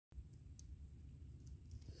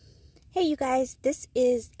Hey you guys, this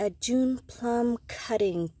is a June plum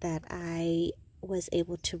cutting that I was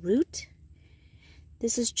able to root.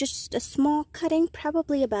 This is just a small cutting,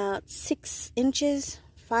 probably about 6 inches,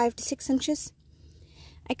 5 to 6 inches.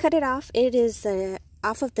 I cut it off. It is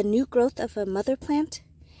off of the new growth of a mother plant.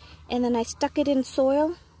 And then I stuck it in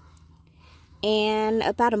soil. And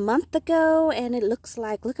about a month ago, and it looks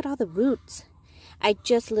like, look at all the roots. I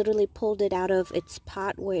just literally pulled it out of its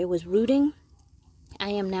pot where it was rooting. I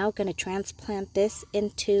am now going to transplant this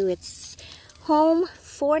into its home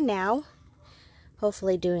for now.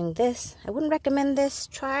 Hopefully doing this. I wouldn't recommend this.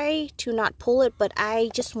 Try to not pull it, but I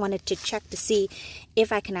just wanted to check to see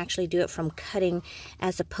if I can actually do it from cutting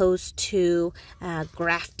as opposed to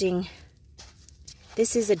grafting.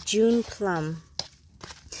 This is a June plum.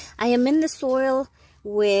 I am in the soil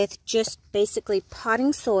with just basically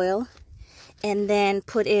potting soil and then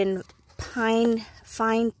put in fine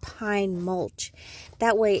pine mulch.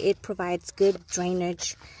 That way it provides good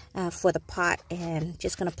drainage for the pot, and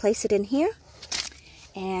just going to place it in here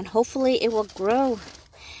and hopefully it will grow.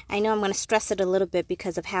 I know I'm going to stress it a little bit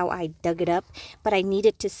because of how I dug it up, but I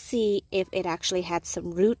needed to see if it actually had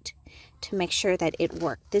some root to make sure that it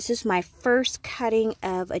worked. This is my first cutting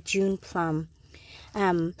of a June plum.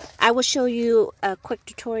 I will show you a quick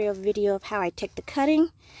tutorial video of how I take the cutting,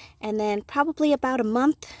 and then probably about a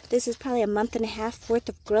month, this is probably a month and a half worth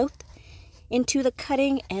of growth into the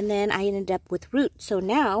cutting, and then I ended up with root. So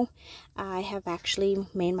now I have actually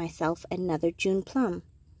made myself another June plum.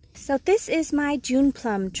 So this is my June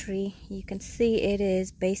plum tree. You can see it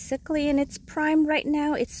is basically in its prime right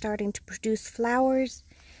now. It's starting to produce flowers,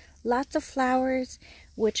 lots of flowers,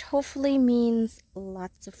 which hopefully means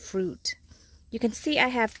lots of fruit. You can see I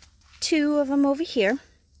have 2 of them over here,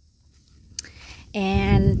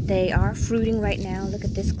 and they are fruiting right now. Look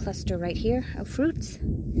at this cluster right here of fruits.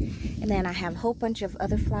 And then I have a whole bunch of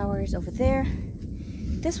other flowers over there.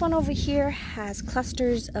 This one over here has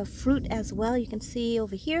clusters of fruit as well. You can see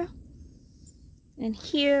over here and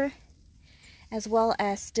here, as well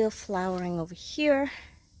as still flowering over here.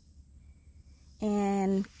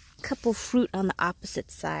 And couple fruit on the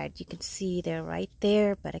opposite side. You can see they're right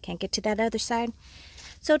there, but I can't get to that other side.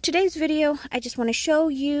 So today's video, I just want to show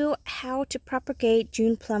you how to propagate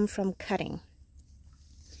June plum from cutting.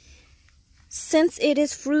 Since it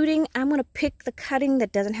is fruiting, I'm going to pick the cutting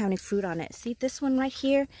that doesn't have any fruit on it. See, this one right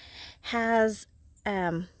here has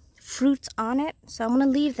fruits on it, so I'm going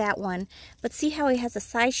to leave that one. But see how it has a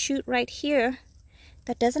side shoot right here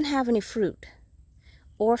that doesn't have any fruit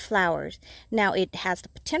or flowers. Now it has the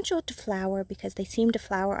potential to flower because they seem to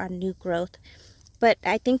flower on new growth, but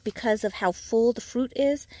I think because of how full the fruit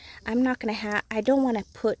is, I don't want to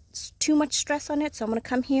put too much stress on it, so I'm going to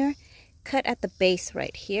come here, cut at the base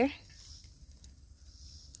right here.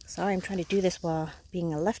 Sorry, I'm trying to do this while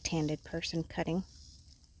being a left-handed person cutting.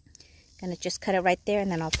 Gonna just cut it right there,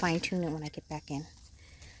 and then I'll fine-tune it when I get back in.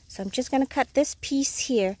 So I'm just gonna cut this piece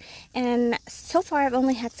here, and so far I've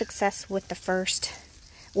only had success with the first,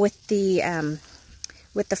 with the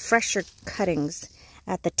fresher cuttings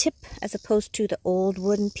at the tip as opposed to the old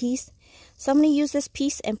wooden piece. So I'm going to use this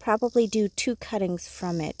piece and probably do 2 cuttings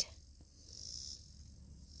from it.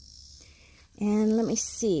 And let me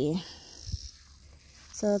see.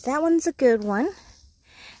 So that one's a good one.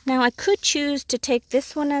 Now I could choose to take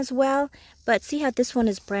this one as well, but see how this one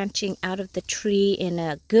is branching out of the tree in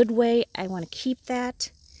a good way. I want to keep that.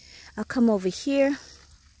 I'll come over here.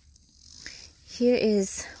 Here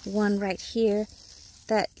is one right here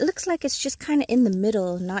that looks like it's just kind of in the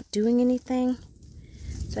middle, not doing anything.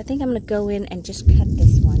 So I think I'm going to go in and just cut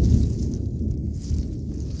this one.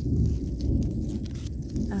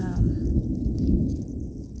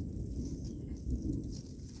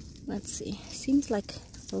 Let's see. Seems like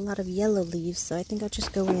a lot of yellow leaves, so I think I'll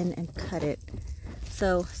just go in and cut it.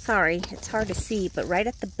 So, sorry, it's hard to see, but right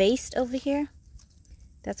at the base over here,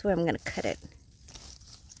 that's where I'm going to cut it.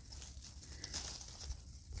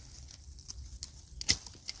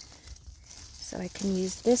 So I can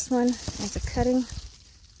use this one as a cutting.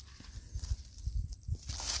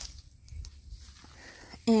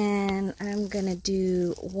 And I'm going to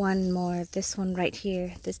do one more, this one right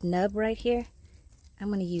here, this nub right here. I'm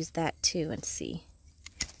going to use that too and see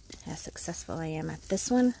how successful I am at this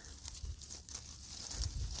one.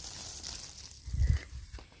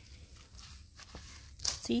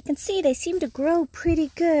 So you can see they seem to grow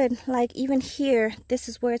pretty good. Like even here, this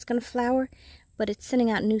is where it's going to flower. But it's sending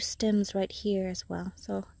out new stems right here as well.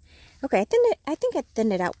 So, okay, I think I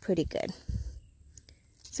thinned it out pretty good.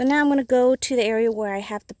 So now I'm going to go to the area where I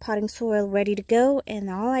have the potting soil ready to go, and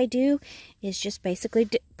all I do is just basically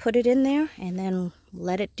put it in there and then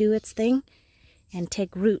let it do its thing and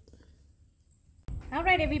take root. All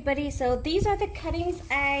right, everybody, so these are the cuttings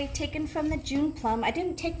I taken from the June plum. I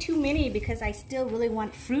didn't take too many because I still really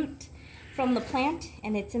want fruit from the plant,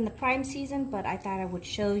 and it's in the prime season, but I thought I would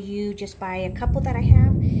show you just by a couple that I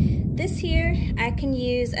have. This here I can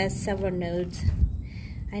use as several nodes.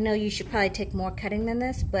 I know you should probably take more cutting than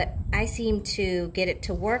this, but I seem to get it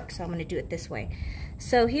to work, so I'm going to do it this way.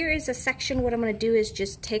 So here is a section. What I'm going to do is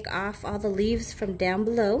just take off all the leaves from down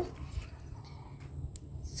below.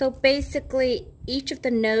 So basically, each of the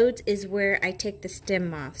nodes is where I take the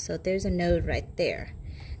stem off. So there's a node right there.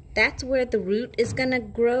 That's where the root is going to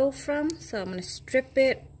grow from. So I'm going to strip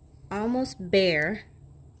it almost bare.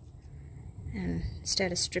 And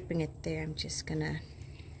instead of stripping it there, I'm just going to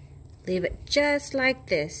leave it just like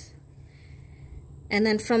this. And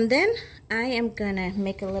then from then, I am going to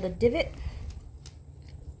make a little divot.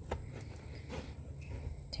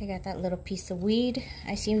 Take out that little piece of weed.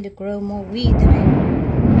 I seem to grow more weed than I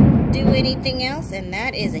do anything else, and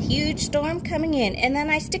that is a huge storm coming in. And then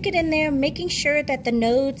I stick it in there, making sure that the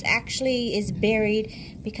nodes actually is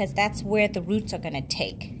buried, because that's where the roots are going to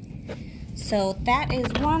take. So that is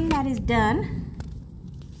one that is done.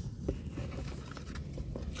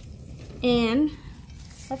 And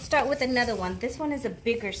let's start with another one. This one is a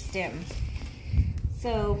bigger stem.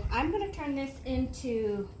 So I'm going to turn this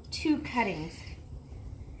into 2 cuttings.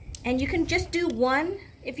 And you can just do 1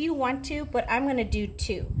 if you want to, but I'm going to do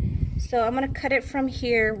 2. So I'm going to cut it from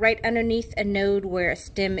here right underneath a node where a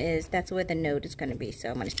stem is. That's where the node is going to be. So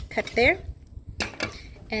I'm going to cut there.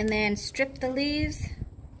 And then strip the leaves.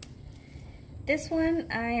 This one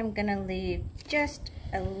I am going to leave just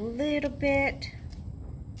a little bit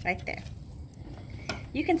right there.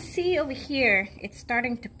 You can see over here it's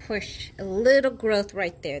starting to push a little growth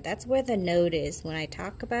right there. That's where the node is. When I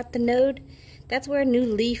talk about the node, that's where a new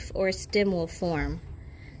leaf or a stem will form.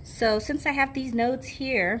 So since I have these nodes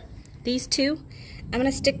here, these 2, I'm going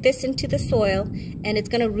to stick this into the soil, and it's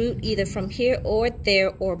going to root either from here or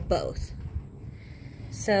there or both.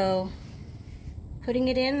 So putting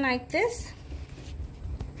it in like this.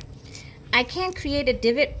 I can't create a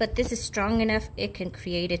divot, but this is strong enough it can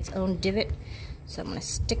create its own divot. So I'm going to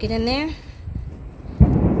stick it in there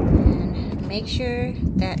and make sure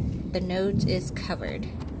that the nodes is covered.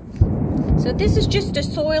 So this is just a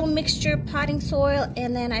soil mixture, potting soil,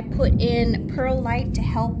 and then I put in perlite to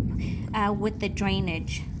help with the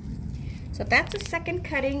drainage. So that's the second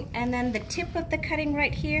cutting, and then the tip of the cutting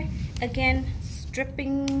right here, again,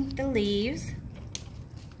 stripping the leaves,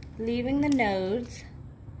 leaving the nodes.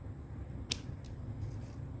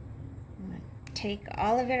 I'm going to take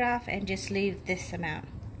all of it off and just leave this amount.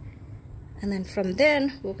 And then from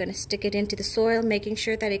then, we're going to stick it into the soil, making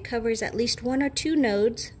sure that it covers at least 1 or 2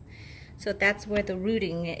 nodes. So that's where the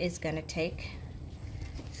rooting is going to take.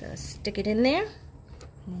 So stick it in there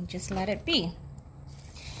and just let it be.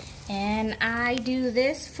 And I do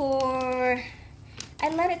this I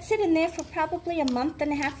let it sit in there for probably a month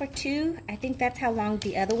and a half or 2. I think that's how long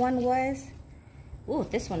the other one was. Ooh,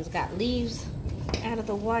 this one's got leaves out of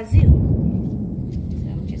the wazoo.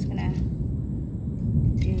 So I'm just going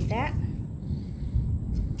to do that.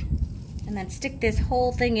 And then stick this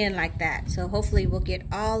whole thing in like that. So hopefully we'll get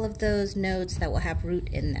all of those nodes that will have root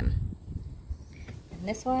in them. And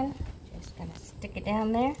this one, just gonna stick it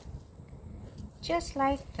down there. Just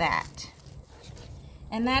like that.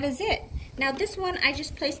 And that is it. Now this one I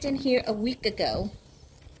just placed in here a week ago.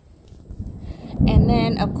 And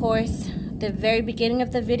then of course, the very beginning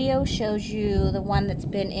of the video shows you the one that's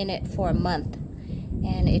been in it for a month.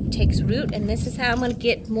 And it takes root, and this is how I'm gonna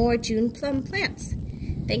get more June plum plants.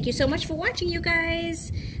 Thank you so much for watching, you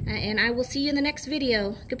guys, and I will see you in the next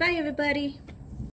video. Goodbye, everybody.